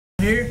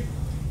here,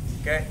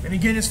 okay, and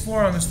again his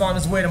forearm has found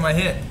his way to my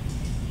hip.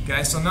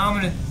 Okay, so now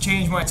I'm going to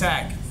change my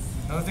attack.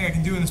 Another thing I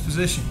can do in this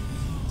position,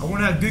 I want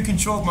to have good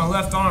control of my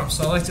left arm,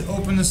 so I like to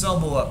open this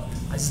elbow up.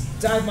 I just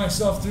dive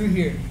myself through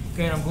here,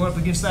 okay, and I'm going up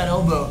against that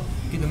elbow,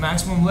 get the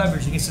maximum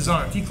leverage against his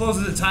arm. If he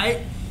closes it tight,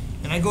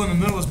 and I go in the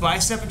middle of his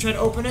bicep and try to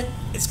open it,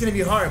 it's going to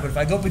be hard, but if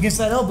I go up against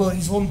that elbow and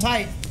he's holding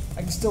tight,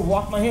 I can still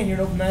walk my hand here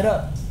and open that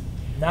up.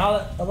 Now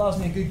that allows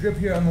me a good grip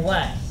here on the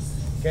lat.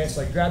 Okay,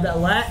 so I grab that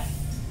lat,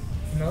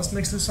 and now this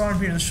makes this arm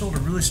here, the shoulder,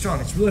 really strong.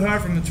 It's really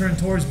hard for him to turn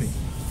towards me.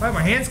 If I have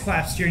my hands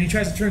clasped here and he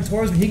tries to turn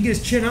towards me, he can get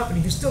his chin up and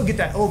he can still get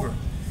that over.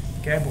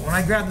 Okay, but when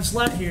I grab this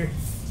lat here,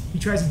 he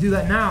tries to do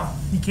that now,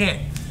 he can't.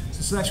 So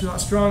it's actually a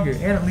lot stronger,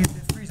 and it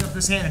frees up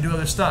this hand to do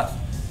other stuff.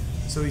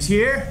 So he's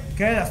here,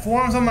 okay, that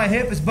forearm's on my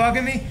hip, it's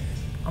bugging me.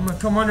 I'm gonna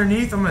come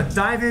underneath, I'm gonna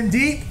dive in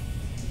deep,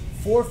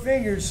 4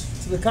 fingers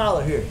to the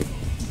collar here.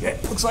 Okay,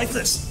 looks like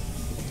this.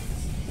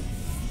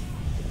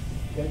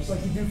 Okay, just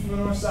like you do from the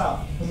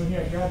north-south. Come in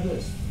here and grab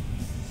this.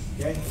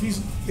 Okay,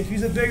 if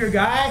he's a bigger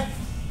guy,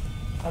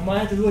 I might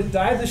have to really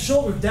dive the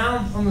shoulder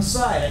down on the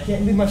side. I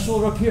can't leave my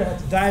shoulder up here, I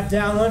have to dive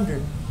down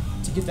under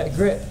to get that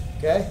grip.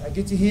 Okay, I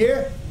get to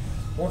here.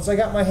 Once I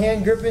got my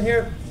hand gripping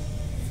here,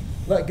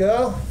 let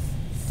go,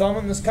 thumb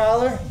in this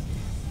collar,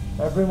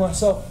 I bring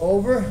myself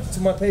over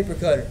to my paper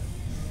cutter.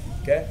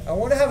 Okay, I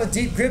want to have a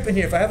deep grip in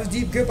here. If I have a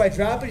deep grip, I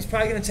drop it, he's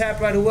probably going to tap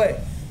right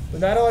away.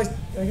 But not always am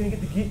I going to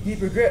get the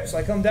deeper grip. So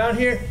I come down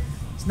here,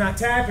 it's not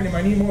tapping him,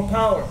 I need more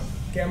power.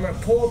 Okay, I'm going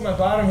to pull with my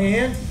bottom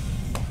hand.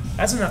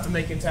 That's enough to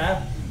make him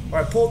tap. Or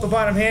I pull with the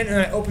bottom hand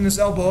and I open this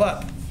elbow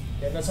up.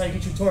 Okay, that's how you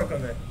get your torque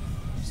on that.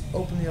 Just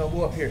open the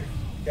elbow up here.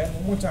 Okay,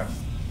 one more time.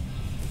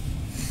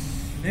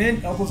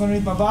 Then, elbows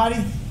underneath my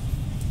body.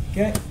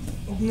 Okay,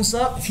 open this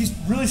up. If he's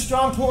really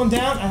strong pulling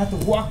down, I have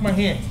to walk my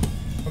hand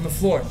on the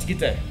floor to get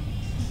there.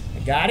 I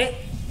got it.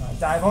 I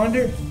dive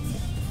under,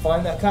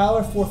 find that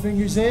collar, 4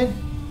 fingers in.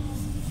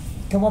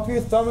 Come up here,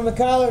 thumb in the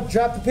collar,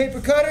 drop the paper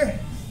cutter.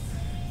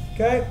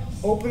 Okay,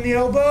 open the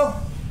elbow,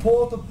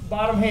 pull with the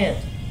bottom hand.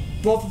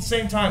 Both at the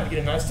same time to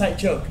get a nice tight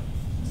choke.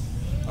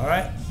 All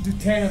right, do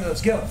 10 of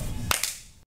those, go.